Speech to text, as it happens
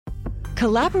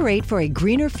Collaborate for a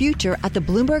greener future at the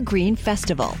Bloomberg Green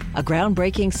Festival, a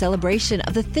groundbreaking celebration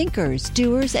of the thinkers,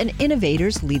 doers, and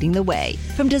innovators leading the way.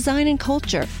 From design and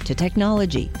culture to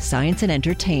technology, science, and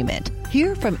entertainment.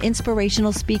 Hear from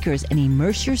inspirational speakers and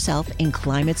immerse yourself in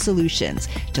climate solutions.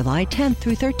 July 10th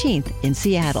through 13th in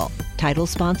Seattle. Title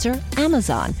sponsor,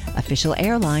 Amazon. Official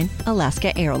airline,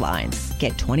 Alaska Airlines.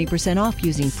 Get 20% off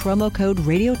using promo code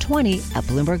Radio20 at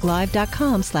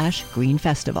BloombergLive.com/Green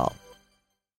Festival.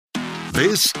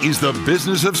 This is the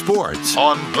Business of Sports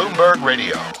on Bloomberg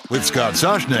Radio with Scott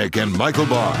Soshnick and Michael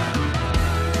Barr.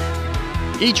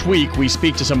 Each week, we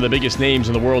speak to some of the biggest names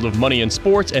in the world of money and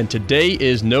sports, and today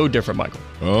is no different, Michael.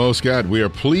 Oh, Scott, we are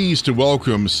pleased to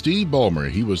welcome Steve Ballmer.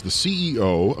 He was the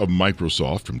CEO of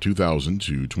Microsoft from 2000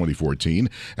 to 2014.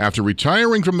 After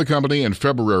retiring from the company in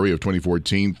February of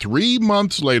 2014, 3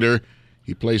 months later,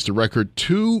 he placed a record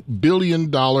 $2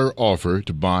 billion offer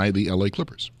to buy the LA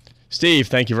Clippers. Steve,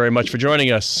 thank you very much for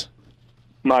joining us.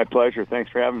 My pleasure. Thanks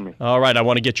for having me. All right, I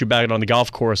want to get you back on the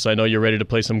golf course. I know you're ready to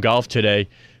play some golf today.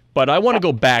 But I want to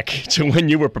go back to when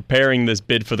you were preparing this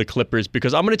bid for the Clippers,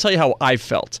 because I'm going to tell you how I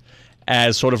felt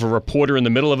as sort of a reporter in the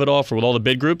middle of it all with all the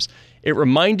bid groups. It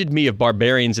reminded me of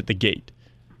Barbarians at the Gate.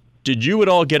 Did you at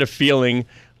all get a feeling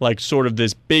like sort of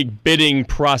this big bidding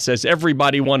process?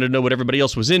 Everybody wanted to know what everybody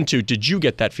else was into. Did you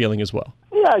get that feeling as well?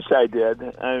 Yes, I did.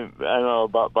 I don't know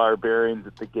about Barbarians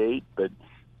at the Gate, but,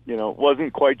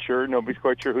 wasn't quite sure. Nobody's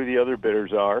quite sure who the other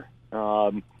bidders are.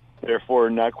 Therefore,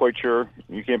 not quite sure.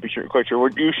 You can't be quite sure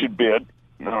what you should bid.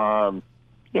 It's a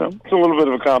little bit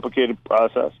of a complicated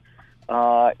process.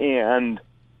 And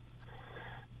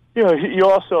you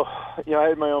also, I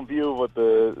had my own view of what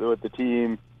the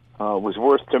team was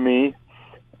worth to me.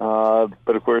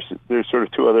 But of course, there's sort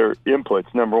of two other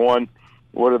inputs. Number one,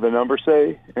 what do the numbers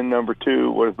say? And number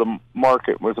two, what does the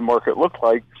market look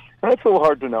like? And that's a little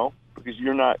hard to know, because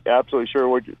you're not absolutely sure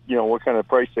what kind of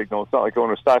price signal. It's not like going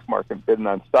to a stock market and bidding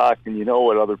on stock, and you know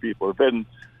what other people are bidding.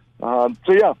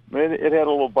 It had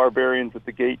a little Barbarians at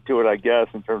the Gate to it, I guess,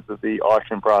 in terms of the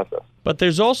auction process. But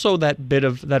there's also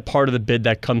that part of the bid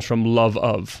that comes from love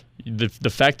of the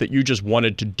fact that you just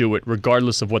wanted to do it,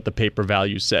 regardless of what the paper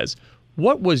value says.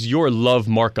 What was your love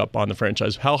markup on the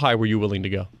franchise? How high were you willing to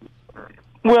go?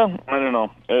 Well, I don't know.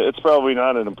 It's probably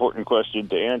not an important question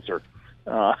to answer.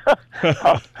 I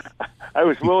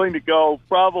was willing to go,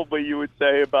 probably you would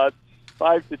say, about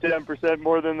 5 to 10%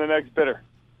 more than the next bidder.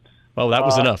 Well, that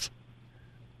was enough.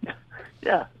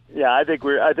 Yeah. I think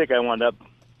I wound up,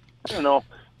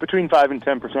 between 5 and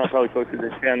 10%, probably closer to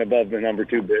 10 above the number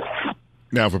 2 bid.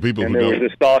 Now, for people and who there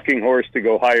was a stalking horse to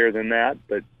go higher than that,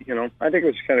 but I think it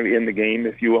was kind of in the game,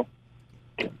 if you will.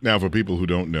 Now, for people who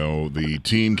don't know, the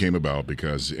team came about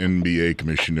because NBA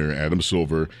Commissioner Adam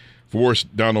Silver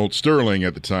forced Donald Sterling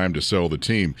at the time to sell the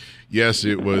team. Yes,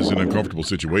 it was an uncomfortable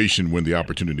situation when the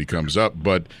opportunity comes up,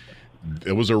 but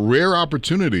it was a rare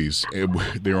opportunities.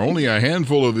 There are only a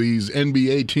handful of these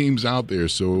NBA teams out there,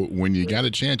 so when you got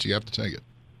a chance, you have to take it.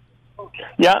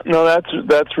 Yeah, no,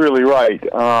 that's really right.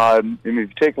 If you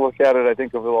take a look at it, I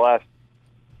think over the last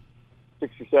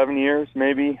 6 or 7 years,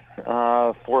 maybe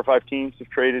 4 or 5 teams have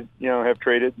traded.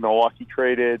 Milwaukee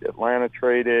traded, Atlanta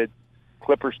traded,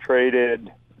 Clippers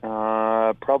traded.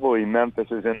 Probably Memphis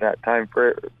is in that time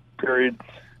period.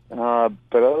 But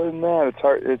other than that,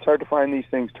 it's hard to find these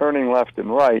things turning left and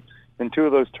right. And 2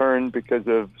 of those turned because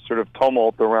of sort of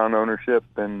tumult around ownership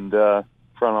and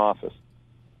front office.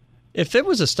 If it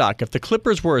was a stock, if the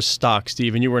Clippers were a stock,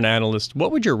 Steve, and you were an analyst, what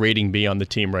would your rating be on the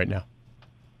team right now?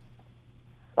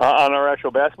 On our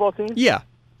actual basketball team? Yeah.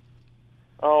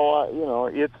 Oh,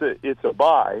 it's a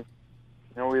buy.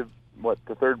 We have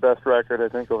the 3rd best record, I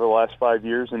think, over the last 5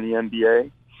 years in the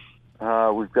NBA.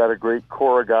 We've got a great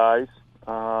core of guys.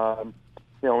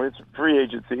 It's free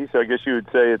agency, so I guess you would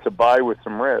say it's a buy with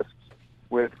some risks,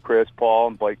 with Chris Paul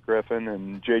and Blake Griffin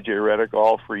and J.J. Redick,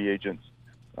 all free agents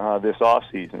this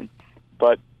offseason.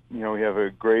 But, we have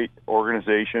a great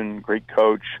organization, great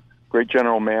coach, great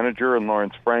general manager in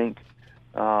Lawrence Frank.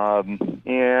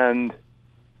 And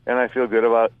I feel good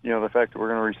about, the fact that we're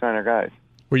going to re-sign our guys.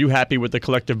 Were you happy with the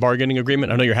collective bargaining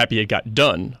agreement? I know you're happy it got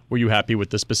done. Were you happy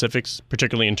with the specifics,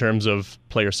 particularly in terms of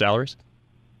player salaries?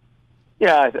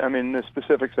 Yeah, the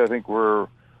specifics I think were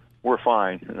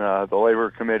fine. The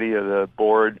labor committee of the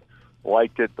board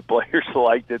liked it. The players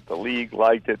liked it. The league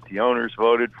liked it. The owners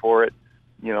voted for it.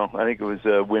 I think it was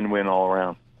a win-win all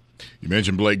around. You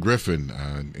mentioned Blake Griffin,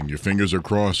 and your fingers are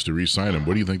crossed to re-sign him.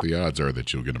 What do you think the odds are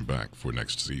that you'll get him back for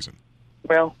next season?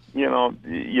 Well,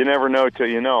 you never know till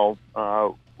you know.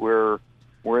 We're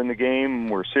in the game.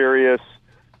 We're serious.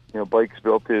 Blake's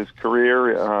built his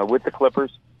career with the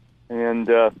Clippers, And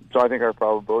so I think our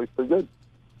probability is pretty good.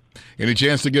 Any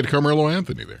chance to get Carmelo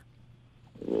Anthony there?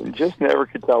 Just never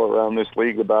could tell around this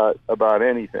league about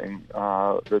anything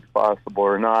that's possible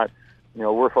or not.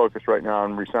 We're focused right now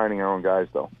on re-signing our own guys,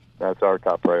 though. That's our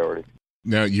top priority.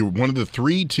 Now, you're one of the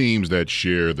three teams that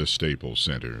share the Staples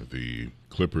Center. The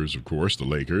Clippers, of course, the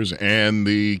Lakers, and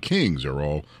the Kings are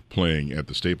all playing at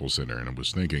the Staples Center. And I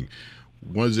was thinking,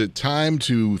 was it time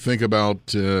to think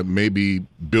about maybe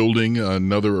building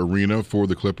another arena for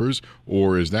the Clippers,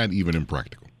 or is that even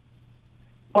impractical?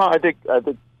 Well, I think I've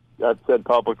said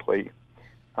publicly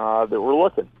that we're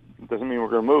looking. It doesn't mean we're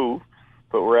going to move,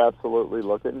 but we're absolutely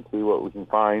looking to see what we can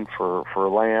find for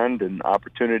land and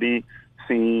opportunity,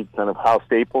 see kind of how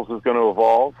Staples is going to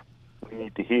evolve. We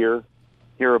need to hear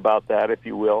about that, if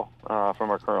you will,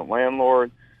 from our current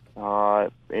landlord.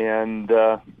 In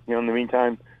the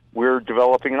meantime, we're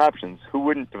developing options. Who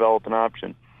wouldn't develop an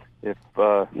option? If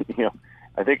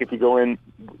I think if you go in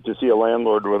to see a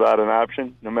landlord without an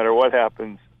option, no matter what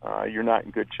happens, you're not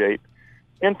in good shape.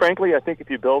 And frankly, I think if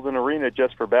you build an arena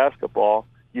just for basketball,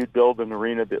 you'd build an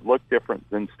arena that looked different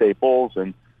than Staples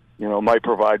and, might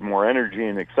provide more energy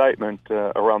and excitement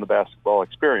around the basketball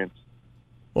experience.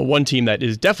 Well, one team that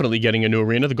is definitely getting a new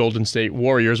arena, the Golden State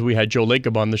Warriors. We had Joe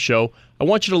Lacob on the show. I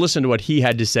want you to listen to what he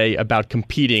had to say about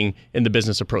competing in the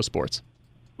business of pro sports.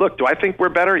 Look, do I think we're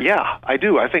better? Yeah, I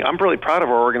do. I'm really proud of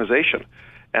our organization.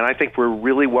 And I think we're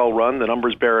really well run. The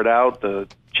numbers bear it out. The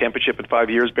championship in 5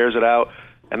 years bears it out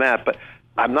and that. But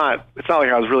it's not like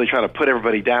I was really trying to put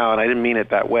everybody down. I didn't mean it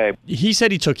that way. He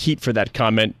said he took heat for that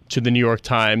comment to the New York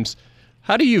Times.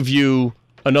 How do you view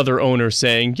another owner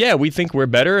saying, yeah, we think we're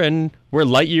better and we're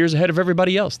light years ahead of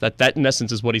everybody else? That in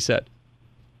essence is what he said.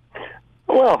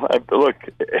 Well, look,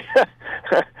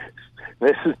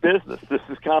 this is business. This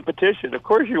is competition. Of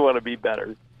course you want to be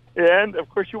better. And of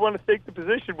course you want to take the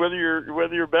position whether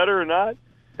you're better or not.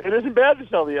 It isn't bad to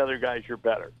tell the other guys you're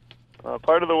better.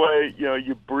 Part of the way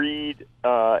you breed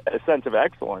a sense of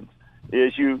excellence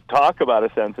is you talk about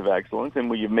a sense of excellence, and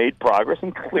when you've made progress,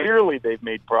 and clearly they've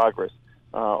made progress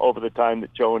over the time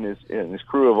that Joe and his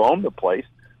crew have owned the place.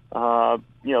 That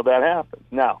happens.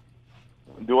 Now,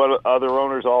 do other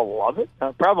owners all love it?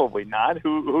 Probably not.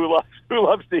 Who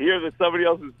loves to hear that somebody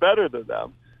else is better than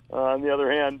them? On the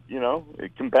other hand,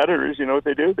 competitors, you know what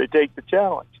they do? They take the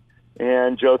challenge.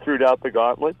 And Joe threw out the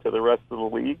gauntlet to the rest of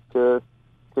the league to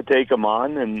take them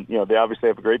on. And, they obviously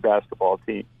have a great basketball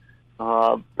team.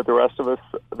 But the rest of us,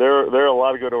 there are a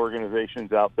lot of good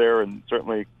organizations out there, and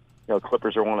certainly,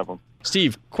 Clippers are one of them.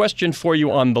 Steve, question for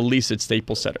you on the lease at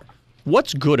Staples Center.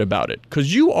 What's good about it?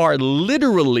 Because you are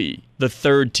literally the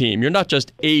third team. You're not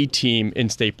just a team in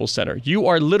Staples Center. You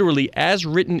are literally, as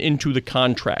written into the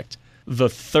contract, the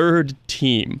third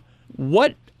team.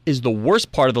 What is the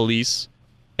worst part of the lease,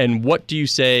 and what do you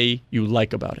say you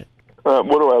like about it? What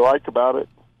do I like about it?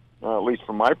 At least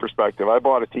from my perspective, I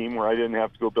bought a team where I didn't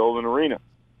have to go build an arena.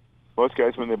 Most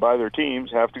guys, when they buy their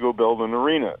teams, have to go build an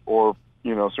arena or,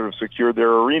 sort of secure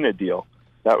their arena deal.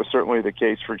 That was certainly the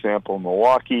case, for example, in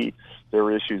Milwaukee. There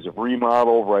were issues of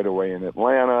remodel right away in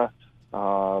Atlanta.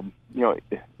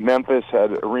 Memphis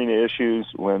had arena issues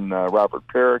when Robert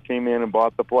Parra came in and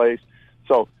bought the place.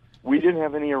 So we didn't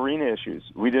have any arena issues.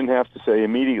 We didn't have to say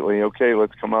immediately, okay,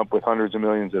 let's come up with hundreds of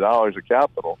millions of dollars of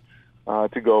capital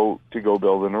to go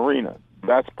build an arena.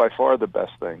 That's by far the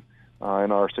best thing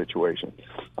in our situation.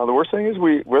 The worst thing is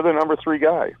we're the number 3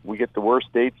 guy. We get the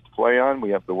worst dates to play on. We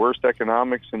have the worst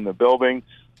economics in the building.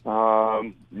 We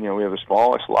have the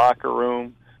smallest locker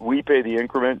room. We pay the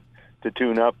increment to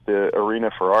tune up the arena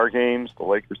for our games. The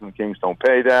Lakers and the Kings don't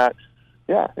pay that.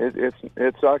 Yeah,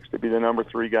 it sucks to be the number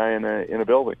 3 guy in a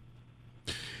building.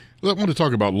 Well, I want to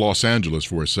talk about Los Angeles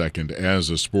for a second as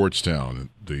a sports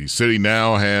town. The city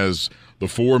now has the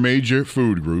 4 major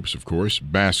food groups, of course,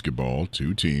 basketball,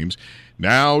 2 teams,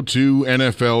 now 2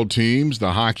 NFL teams,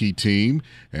 the hockey team,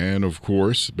 and, of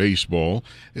course, baseball.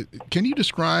 Can you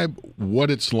describe what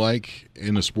it's like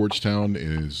in a sports town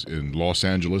in Los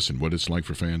Angeles and what it's like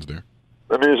for fans there?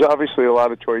 I mean, there's obviously a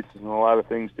lot of choices and a lot of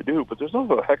things to do, but there's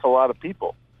also a heck of a lot of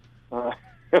people.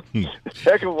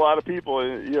 Heck of a lot of people,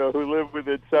 who live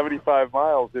within 75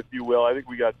 miles, if you will. I think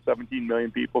we got 17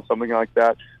 million people, something like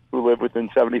that, who live within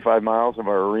 75 miles of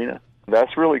our arena.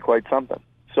 That's really quite something.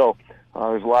 So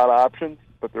there's a lot of options,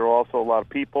 but there are also a lot of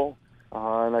people,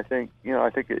 and I think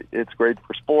it's great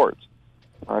for sports.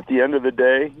 At the end of the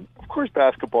day, of course,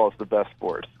 basketball is the best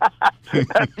sport.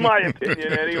 That's my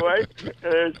opinion, anyway.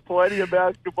 There's plenty of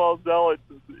basketball zealots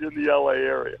in the L.A.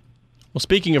 area. Well,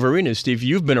 speaking of arenas, Steve,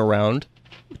 you've been around.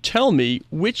 Tell me,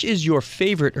 which is your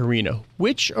favorite arena?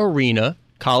 Which arena,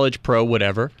 college, pro,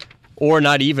 whatever, or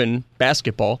not even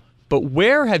basketball, but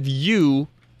where have you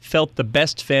felt the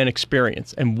best fan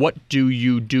experience, and what do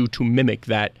you do to mimic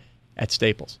that at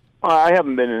Staples? I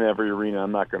haven't been in every arena.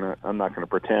 I'm not gonna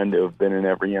pretend to have been in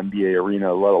every NBA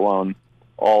arena, let alone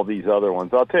all these other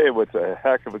ones. I'll tell you what's a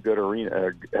heck of a good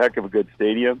arena, a heck of a good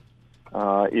stadium,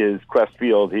 is Crest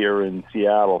Field here in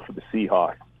Seattle for the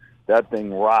Seahawks. That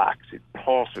thing rocks. It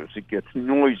pulses. It gets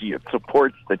noisy. It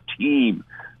supports the team.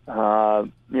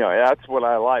 That's what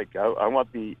I like. I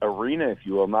want the arena, if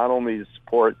you will, not only to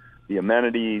support the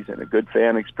amenities and a good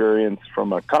fan experience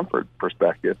from a comfort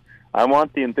perspective. I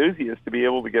want the enthusiasts to be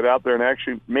able to get out there and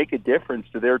actually make a difference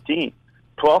to their team.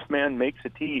 12th man makes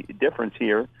a difference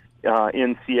here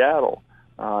in Seattle.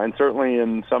 And certainly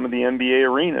in some of the NBA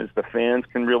arenas, the fans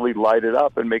can really light it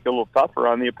up and make it a little tougher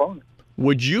on the opponent.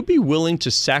 Would you be willing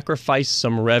to sacrifice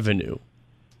some revenue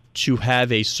to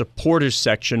have a supporters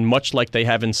section, much like they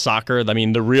have in soccer? I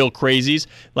mean, the real crazies,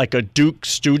 like a Duke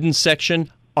student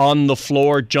section on the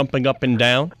floor jumping up and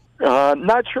down?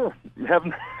 Not sure. Have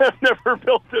never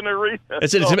built an arena.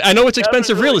 I know it's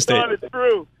expensive real estate. Thought it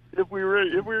through. If we were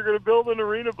going to build an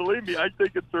arena, believe me, I'd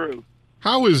think it through.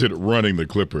 How is it running the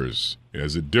Clippers?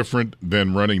 Is it different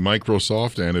than running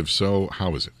Microsoft? And if so,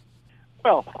 how is it?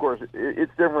 Well, of course,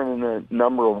 it's different in a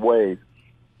number of ways.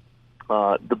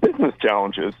 The business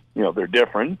challenges, they're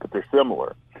different, but they're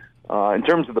similar. In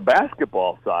terms of the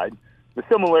basketball side, the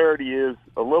similarity is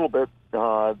a little bit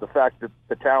the fact that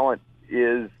the talent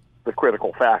is the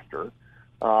critical factor.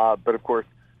 But, of course,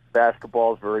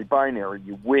 basketball is very binary.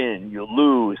 You win, you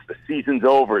lose, the season's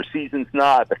over, season's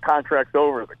not, the contract's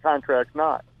over, the contract's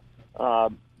not.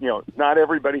 Not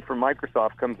everybody from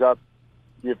Microsoft comes up,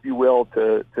 if you will,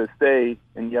 to stay,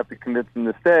 and you have to convince them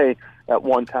to stay at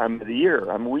one time of the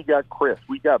year. I mean, we got Chris,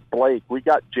 we got Blake, we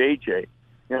got JJ.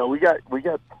 We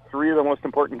got three of the most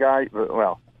important guys.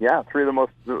 Well, yeah, three of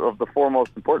the four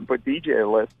most important. Put DJ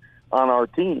list on our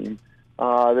team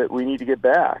that we need to get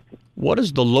back. What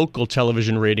does the local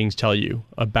television ratings tell you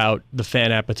about the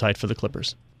fan appetite for the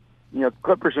Clippers?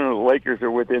 Clippers and the Lakers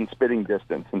are within spitting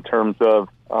distance in terms of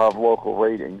local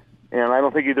ratings, and I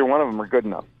don't think either one of them are good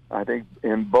enough. I think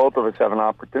both of us have an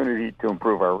opportunity to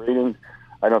improve our ratings.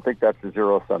 I don't think that's a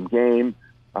zero-sum game.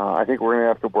 I think we're going to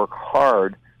have to work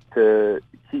hard to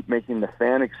keep making the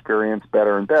fan experience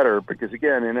better and better because,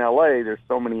 again, in L.A., there's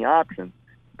so many options.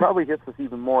 It probably hits us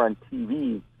even more on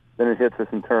TV than it hits us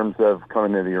in terms of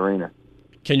coming to the arena.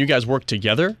 Can you guys work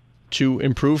together to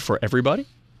improve for everybody?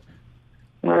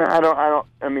 I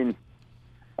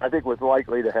think what's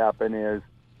likely to happen is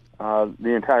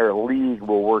the entire league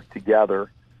will work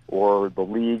together, or the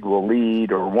league will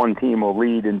lead, or one team will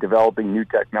lead in developing new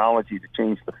technology to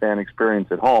change the fan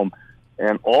experience at home.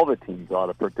 And all the teams ought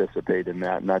to participate in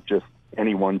that, not just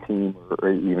any one team or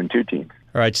even two teams.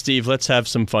 All right, Steve, let's have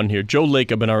some fun here. Joe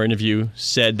Lacob in our interview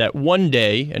said that one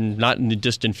day, and not in the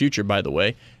distant future, by the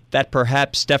way, that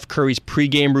perhaps Steph Curry's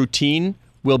pregame routine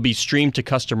will be streamed to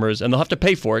customers, and they'll have to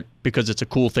pay for it because it's a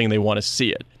cool thing. They want to see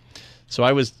it. So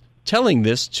I was telling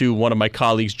this to one of my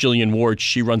colleagues, Jillian Ward.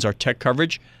 She runs our tech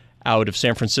coverage out of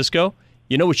San Francisco.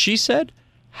 You know what she said?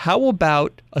 How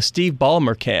about a Steve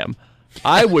Ballmer cam?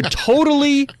 I would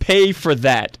totally pay for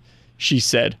that, she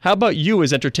said. How about you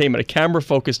as entertainment, a camera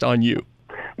focused on you?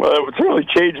 Well, it would certainly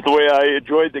change the way I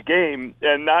enjoyed the game,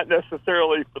 and not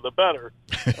necessarily for the better.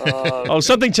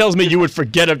 Something tells me you would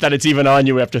forget that it's even on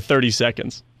you after 30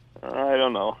 seconds. I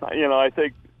don't know. I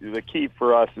think the key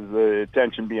for us is the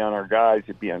attention be on our guys,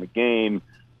 it be on the game.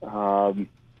 We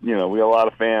have a lot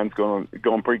of fans going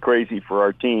pretty crazy for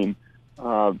our team.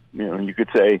 You could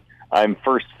say I'm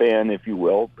first fan, if you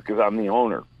will, because I'm the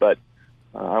owner. But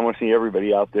I want to see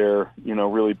everybody out there,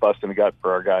 really busting a gut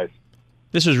for our guys.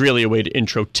 This is really a way to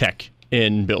intro tech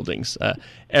in buildings.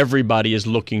 Everybody is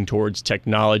looking towards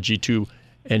technology to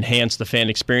enhance the fan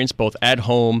experience, both at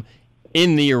home,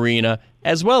 in the arena,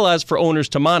 as well as for owners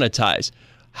to monetize.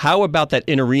 How about that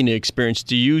in-arena experience?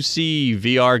 Do you see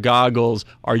VR goggles?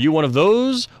 Are you one of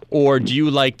those? Or do you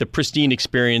like the pristine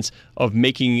experience of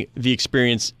making the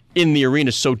experience in the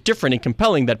arena so different and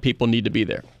compelling that people need to be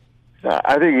there?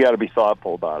 I think you got to be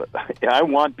thoughtful about it. I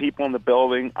want people in the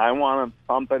building. I want them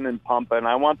pumping and pumping.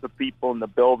 I want the people in the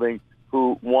building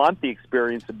who want the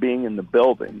experience of being in the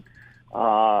building.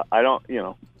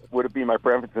 Would it be my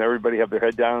preference that everybody have their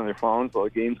head down on their phones while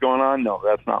the game's going on? No,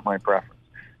 that's not my preference.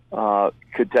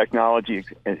 Could technology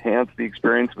enhance the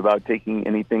experience without taking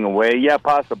anything away? Yeah,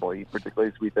 possibly,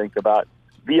 particularly as we think about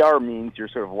VR means you're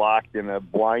sort of locked in a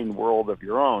blind world of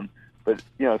your own. But,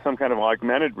 some kind of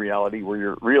augmented reality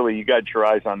where you got your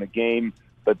eyes on the game,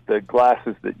 but the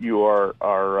glasses that you are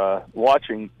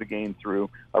watching the game through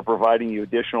are providing you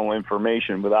additional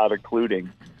information without occluding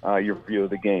your view of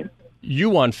the game. you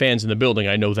want fans in the building,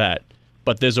 I know that.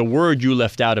 But there's a word you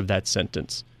left out of that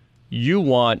sentence. You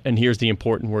want, and here's the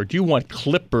important word, you want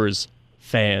Clippers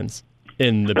fans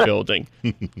in the building.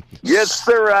 Yes,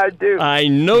 sir, I do. I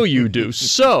know you do.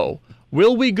 So,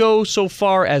 will we go so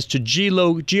far as to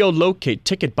geolocate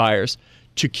ticket buyers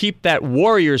to keep that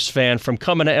Warriors fan from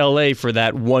coming to L.A. for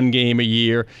that one game a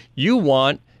year? You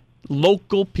want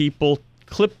local people,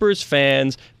 Clippers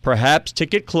fans, perhaps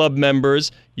ticket club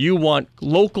members. You want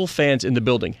local fans in the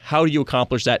building. How do you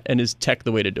accomplish that, and is tech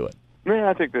the way to do it? Yeah,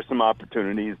 I think there's some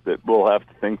opportunities that we'll have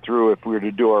to think through if we were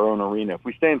to do our own arena. If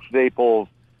we stay in Staples,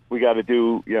 we got to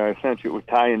do, essentially what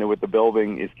tie into what the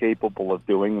building is capable of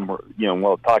doing. And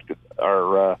we'll talk to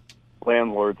our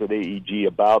landlords at AEG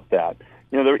about that.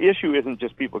 The issue isn't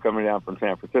just people coming down from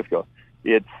San Francisco.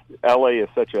 It's L.A. is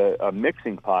such a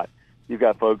mixing pot. You've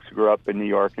got folks who grew up in New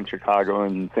York and Chicago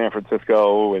and San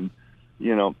Francisco, and,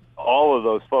 all of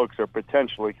those folks are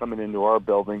potentially coming into our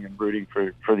building and rooting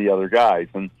for the other guys.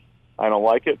 And I don't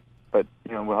like it, but,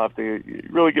 we'll have to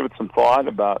really give it some thought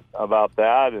about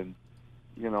that. And,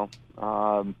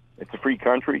 it's a free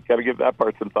country. Got to give that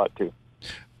part some thought, too.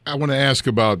 I want to ask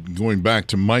about going back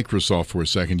to Microsoft for a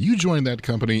second. You joined that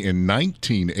company in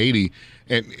 1980,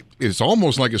 and it's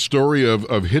almost like a story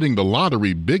of hitting the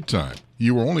lottery big time.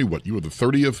 You were only, you were the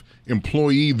 30th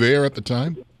employee there at the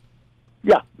time?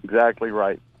 Yeah, exactly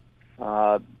right.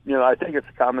 I think it's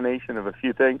a combination of a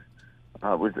few things.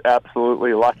 Was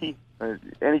absolutely lucky.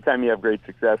 Anytime you have great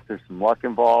success, there's some luck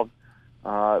involved.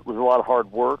 It was a lot of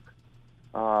hard work,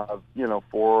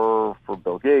 for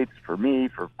Bill Gates, for me,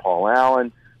 for Paul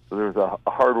Allen. So there's a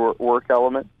hard work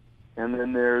element. And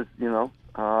then there's,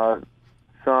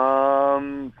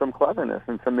 some cleverness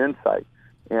and some insight.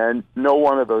 And no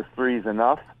one of those three is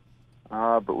enough.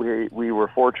 But we were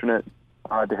fortunate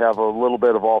to have a little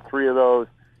bit of all three of those.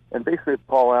 And basically,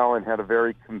 Paul Allen had a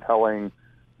very compelling,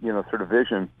 sort of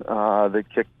vision that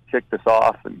kicked us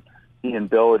off. And he and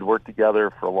Bill had worked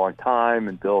together for a long time,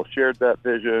 and Bill shared that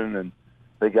vision, and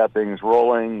they got things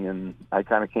rolling. And I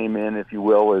kind of came in, if you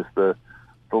will, as the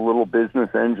little business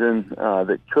engine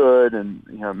that could, and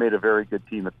made a very good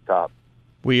team at the top.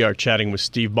 We are chatting with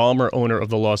Steve Ballmer, owner of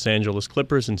the Los Angeles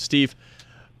Clippers. And Steve,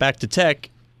 back to tech,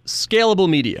 scalable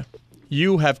media.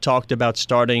 You have talked about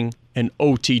starting an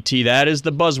OTT. That is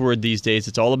the buzzword these days.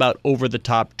 It's all about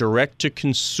over-the-top,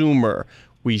 direct-to-consumer.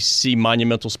 We see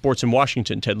Monumental Sports in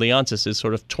Washington. Ted Leonsis is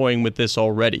sort of toying with this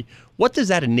already. What does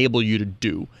that enable you to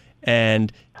do?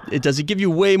 And does it give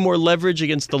you way more leverage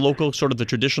against the local, sort of the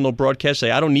traditional broadcast?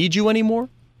 Say, I don't need you anymore?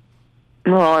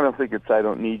 No, I don't think it's I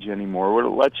don't need you anymore. What it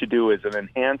lets you do is an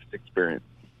enhanced experience.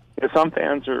 Some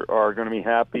fans are going to be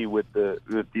happy with the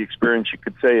experience you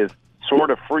could say is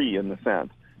sort of free in the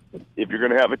sense. If you're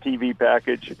going to have a TV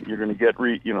package, you're going to get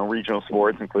regional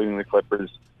sports, including the Clippers,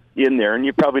 in there, and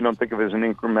you probably don't think of it as an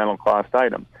incremental cost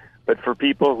item. But for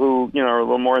people who are a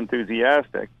little more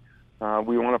enthusiastic,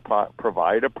 we want to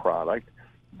provide a product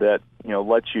that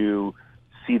lets you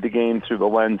see the game through the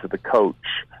lens of the coach,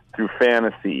 through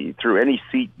fantasy, through any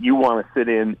seat you want to sit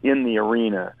in the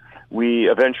arena. We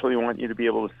eventually want you to be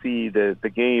able to see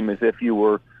the game as if you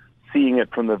were seeing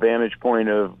it from the vantage point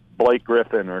of Blake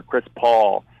Griffin or Chris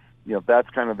Paul. That's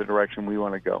kind of the direction we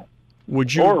want to go.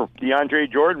 Would you, or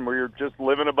DeAndre Jordan, where you're just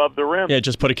living above the rim. Yeah,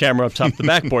 just put a camera up top the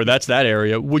backboard. That's that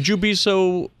area. Would you be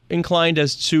so inclined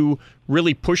as to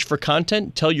really push for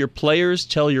content? Tell your players,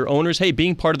 tell your owners, hey,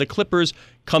 being part of the Clippers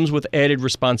comes with added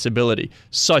responsibility,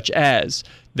 such as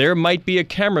there might be a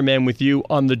cameraman with you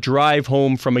on the drive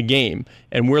home from a game,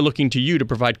 and we're looking to you to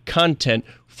provide content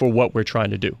for what we're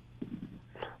trying to do.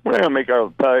 We're not going to make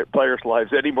our players'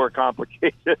 lives any more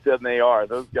complicated than they are.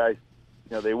 Those guys,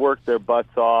 they work their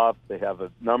butts off. They have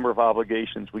a number of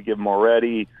obligations we give them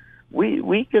already.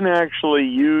 We can actually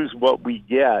use what we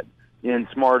get in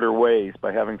smarter ways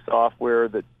by having software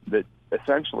that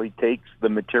essentially takes the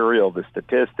material, the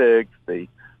statistics, the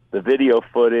video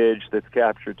footage that's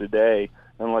captured today,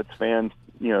 and lets fans,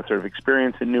 sort of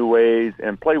experience in new ways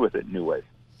and play with it in new ways.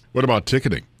 What about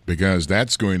ticketing? Because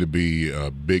that's going to be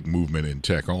a big movement in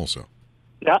tech also.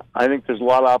 Yeah, I think there's a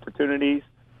lot of opportunities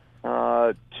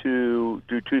to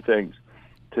do two things.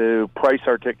 To price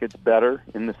our tickets better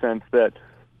in the sense that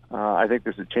I think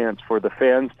there's a chance for the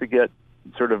fans to get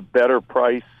sort of better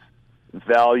price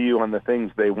value on the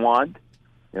things they want.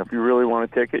 If you really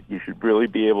want a ticket, you should really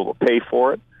be able to pay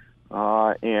for it.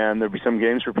 And there'll be some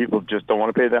games where people just don't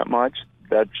want to pay that much.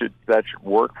 That should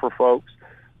work for folks.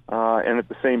 And at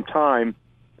the same time,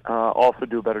 also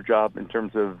do a better job in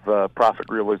terms of profit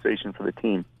realization for the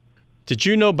team. Did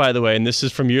you know, by the way, and this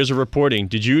is from years of reporting,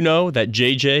 did you know that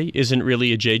JJ isn't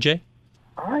really a JJ?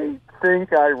 I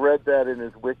think I read that in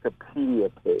his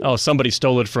Wikipedia page. Oh, somebody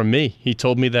stole it from me. He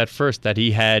told me that first, that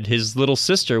he had his little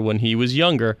sister when he was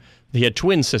younger. He had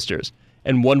twin sisters,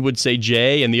 and one would say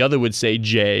J and the other would say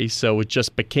J, so it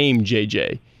just became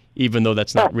JJ, even though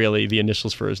that's not really the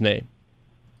initials for his name.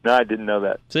 No, I didn't know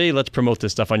that. See, let's promote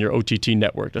this stuff on your OTT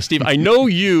network. Now, Steve, I know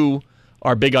you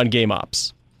are big on game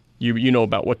ops. You know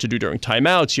about what to do during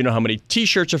timeouts. You know how many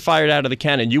T-shirts are fired out of the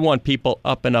cannon. You want people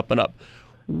up and up and up.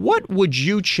 What would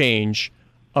you change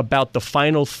about the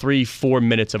final 3-4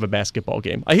 minutes of a basketball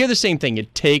game? I hear the same thing.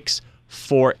 It takes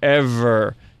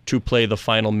forever to play the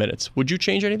final minutes. Would you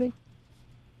change anything?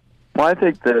 Well, I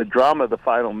think the drama of the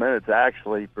final minutes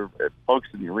actually for folks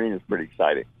in the arena is pretty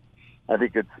exciting. I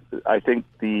think it's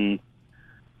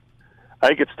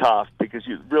tough because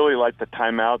you really like the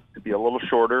timeouts to be a little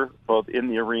shorter, both in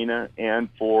the arena and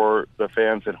for the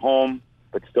fans at home,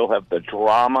 but still have the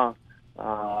drama.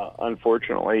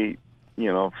 Unfortunately,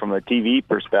 from a TV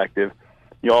perspective,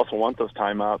 you also want those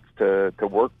timeouts to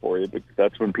work for you because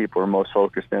that's when people are most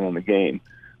focused in on the game.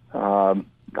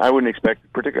 I wouldn't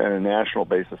expect, particularly on a national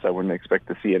basis, I wouldn't expect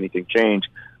to see anything change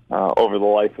over the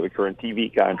life of the current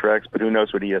TV contracts, but who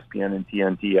knows what ESPN and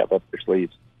TNT have up their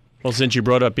sleeves. Well, since you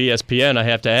brought up ESPN, I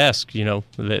have to ask,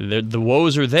 the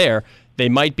woes are there. They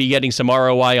might be getting some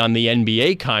ROI on the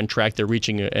NBA contract. They're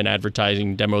reaching an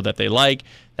advertising demo that they like.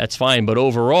 That's fine. But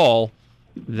overall,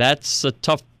 that's a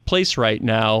tough place right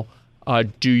now.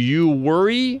 Do you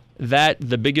worry that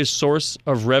the biggest source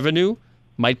of revenue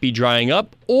might be drying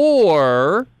up?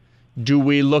 Or do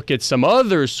we look at some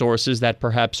other sources that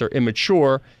perhaps are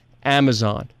immature?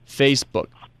 Amazon, Facebook,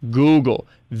 Google.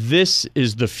 This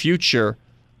is the future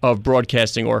of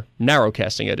broadcasting, or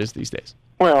narrowcasting it is these days.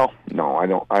 Well, no, I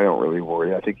don't really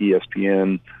worry. I think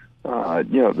ESPN,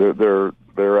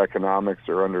 their economics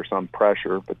are under some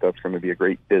pressure, but that's going to be a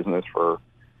great business for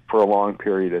a long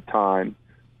period of time.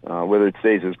 Whether it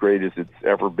stays as great as it's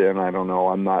ever been, I don't know.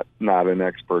 I'm not an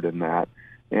expert in that.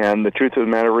 And the truth of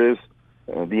the matter is,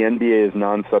 the NBA is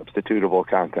non-substitutable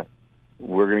content.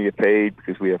 We're going to get paid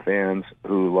because we have fans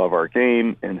who love our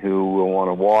game and who will want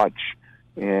to watch.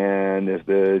 And as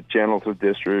the channels of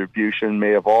distribution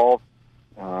may evolve,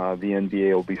 the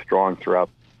NBA will be strong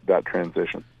throughout that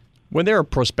transition. When there are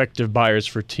prospective buyers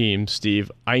for teams,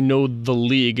 Steve, I know the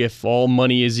league, if all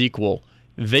money is equal,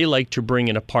 they like to bring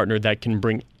in a partner that can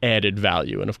bring added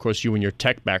value. And of course, you and your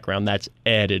tech background, that's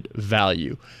added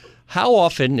value. How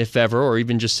often, if ever, or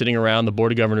even just sitting around the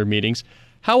Board of Governor meetings,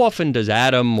 how often does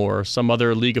Adam or some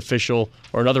other league official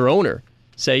or another owner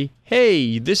say,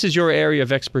 hey, this is your area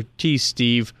of expertise,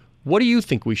 Steve. What do you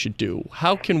think we should do?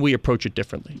 How can we approach it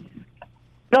differently?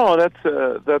 No, that's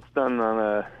done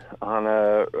on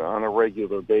a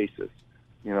regular basis.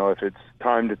 If it's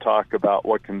time to talk about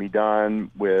what can be done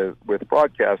with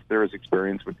broadcast, there is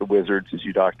experience with the Wizards, as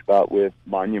you talked about, with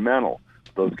Monumental.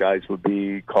 Those guys would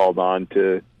be called on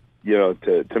to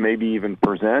maybe even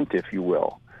present, if you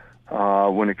will,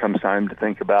 when it comes time to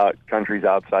think about countries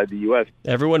outside the U.S.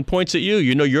 Everyone points at you.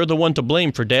 You're the one to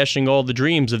blame for dashing all the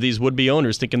dreams of these would-be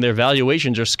owners, thinking their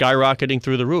valuations are skyrocketing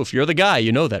through the roof. You're the guy.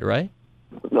 You know that, right?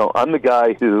 No, I'm the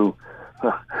guy who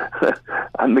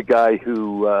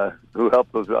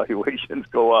helped those valuations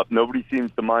go up. Nobody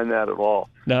seems to mind that at all.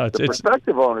 No, the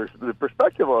prospective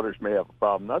owners may have a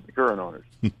problem, not the current owners.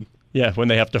 Yeah, when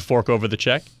they have to fork over the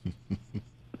check.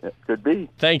 It could be.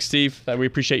 Thanks, Steve. We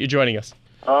appreciate you joining us.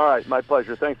 All right, my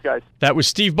pleasure. Thanks, guys. That was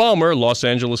Steve Ballmer, Los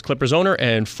Angeles Clippers owner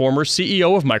and former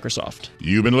CEO of Microsoft.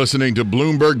 You've been listening to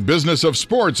Bloomberg Business of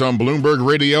Sports on Bloomberg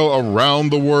Radio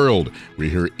around the world. We're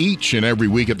here each and every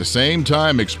week at the same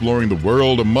time exploring the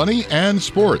world of money and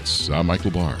sports. I'm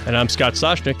Michael Barr. And I'm Scott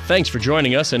Soshnick. Thanks for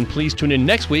joining us, and please tune in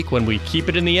next week when we keep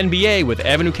it in the NBA with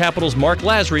Avenue Capital's Mark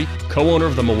Lasry, co-owner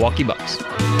of the Milwaukee Bucks.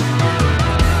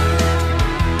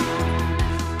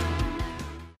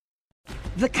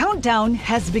 The countdown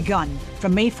has begun.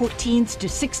 From May 14th to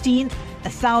 16th,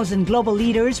 1,000 global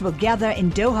leaders will gather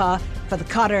in Doha for the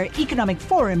Qatar Economic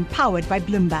Forum powered by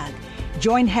Bloomberg.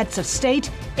 Join heads of state,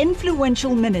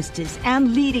 influential ministers,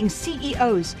 and leading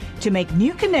CEOs to make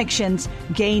new connections,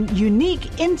 gain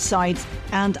unique insights,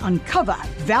 and uncover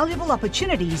valuable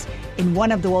opportunities in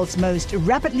one of the world's most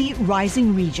rapidly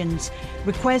rising regions.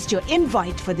 Request your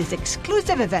invite for this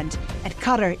exclusive event at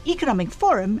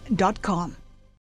QatarEconomicForum.com.